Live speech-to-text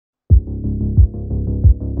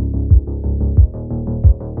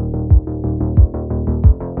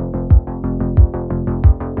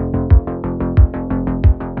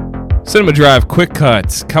Cinema Drive Quick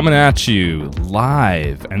Cuts coming at you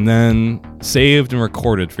live and then saved and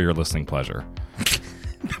recorded for your listening pleasure.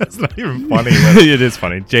 That's not even funny. It is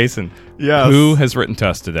funny. Jason, yes. Who has written to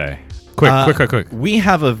us today? Quick. We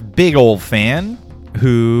have a big old fan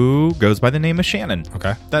who goes by the name of Shannon.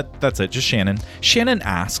 Okay. That's it, just Shannon. Shannon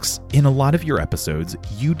asks, in a lot of your episodes,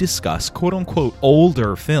 you discuss quote-unquote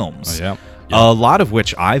older films. Oh, yeah. A lot of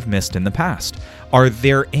which I've missed in the past. Are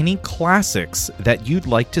there any classics that you'd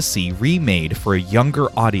like to see remade for a younger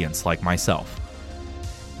audience like myself?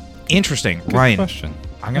 Interesting. Good Ryan, question.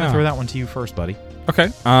 I'm going to throw that one to you first, buddy. Okay.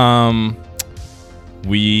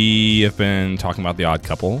 We have been talking about The Odd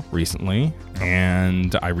Couple recently,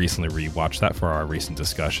 and I recently rewatched that for our recent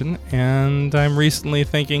discussion, and I'm recently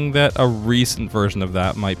thinking that a recent version of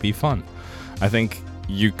that might be fun. I think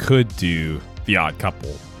you could do The Odd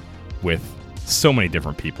Couple with so many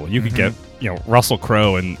different people. You could get, Russell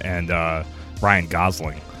Crowe and Ryan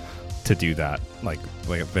Gosling to do that, like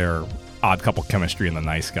their odd couple chemistry and The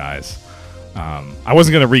Nice Guys. I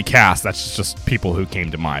wasn't going to recast. That's just people who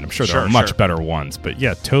came to mind. I'm sure there are much better ones, but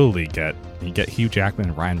yeah, totally get Hugh Jackman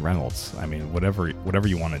and Ryan Reynolds. I mean, whatever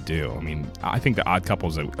you want to do. I mean, I think The Odd Couple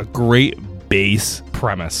is a great base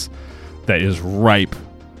premise that is ripe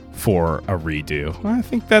for a redo. I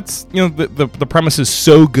think that's, the premise is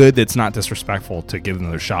so good that it's not disrespectful to give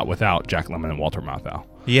another shot without Jack Lemmon and Walter Matthau.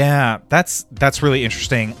 Yeah, that's really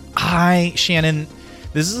interesting. Shannon,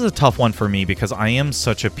 this is a tough one for me because I am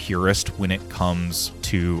such a purist when it comes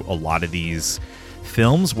to a lot of these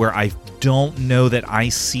films where I don't know that I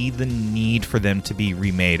see the need for them to be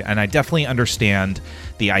remade. And I definitely understand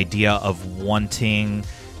the idea of wanting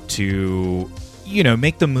to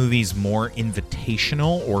make the movies more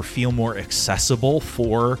invitational or feel more accessible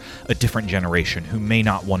for a different generation who may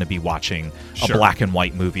not want to be watching a black and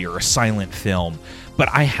white movie or a silent film. But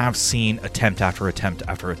I have seen attempt after attempt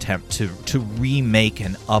after attempt to remake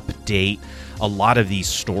and update a lot of these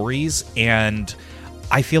stories, and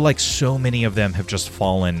I feel like so many of them have just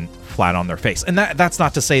fallen flat on their face. And that's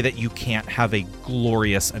not to say that you can't have a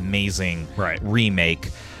glorious, amazing remake.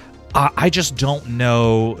 I just don't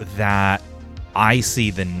know that I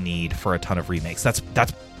see the need for a ton of remakes. That's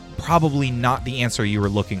probably not the answer you were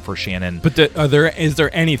looking for, Shannon. But is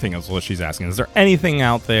there anything, is what she's asking, is there anything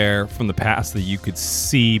out there from the past that you could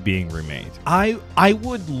see being remade? I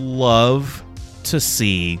would love to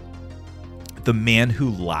see The Man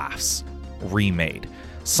Who Laughs remade.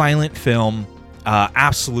 Silent film,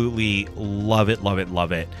 absolutely love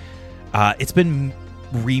it. It's been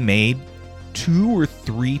remade 2 or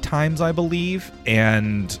 3 times, I believe,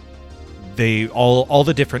 and they all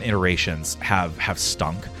the different iterations have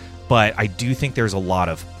stunk, but I do think there's a lot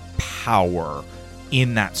of power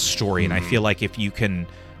in that story, and I feel like if you can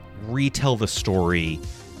retell the story,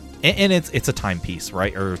 and it's a timepiece,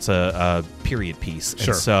 right, or it's a period piece,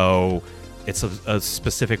 and so it's a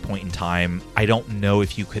specific point in time. I don't know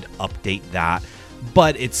if you could update that,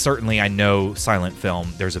 but it's certainly, I know silent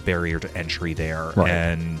film, there's a barrier to entry there,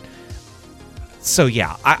 and so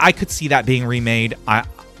yeah, I could see that being remade.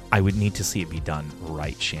 I would need to see it be done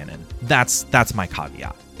right, Shannon. That's my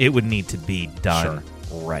caveat. It would need to be done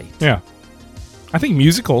right. Yeah. I think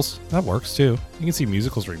musicals, that works too. You can see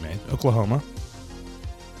musicals remade. Oklahoma.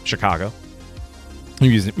 Chicago.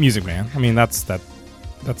 Music Man. I mean, that's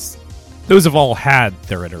those have all had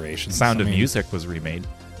their iterations. Sound of Music was remade.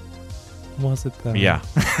 Was it though? Yeah.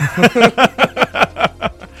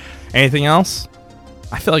 Anything else?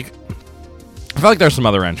 I feel like there's some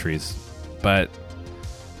other entries, but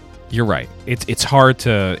you're right. It's hard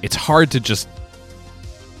to just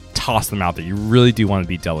toss them out there. You really do want to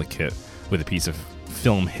be delicate with a piece of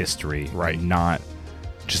film history, right? Not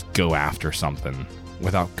just go after something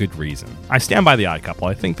without good reason. I stand by The Odd Couple.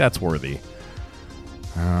 I think that's worthy.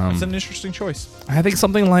 That's an interesting choice. I think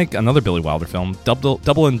something like another Billy Wilder film,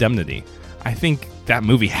 Double Indemnity. I think that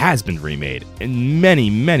movie has been remade in many,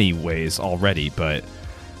 many ways already, but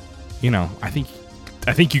I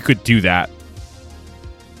think you could do that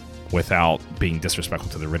without being disrespectful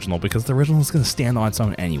to the original, because the original is going to stand on its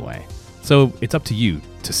own anyway. So it's up to you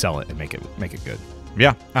to sell it and make it good.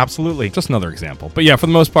 Yeah, absolutely. Just another example. But yeah, for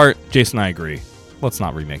the most part, Jason and I agree. Let's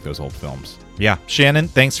not remake those old films. Yeah. Shannon,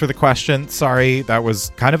 thanks for the question. Sorry, that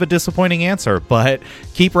was kind of a disappointing answer, but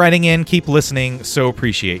keep writing in, keep listening. So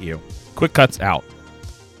appreciate you. Quick Cuts out.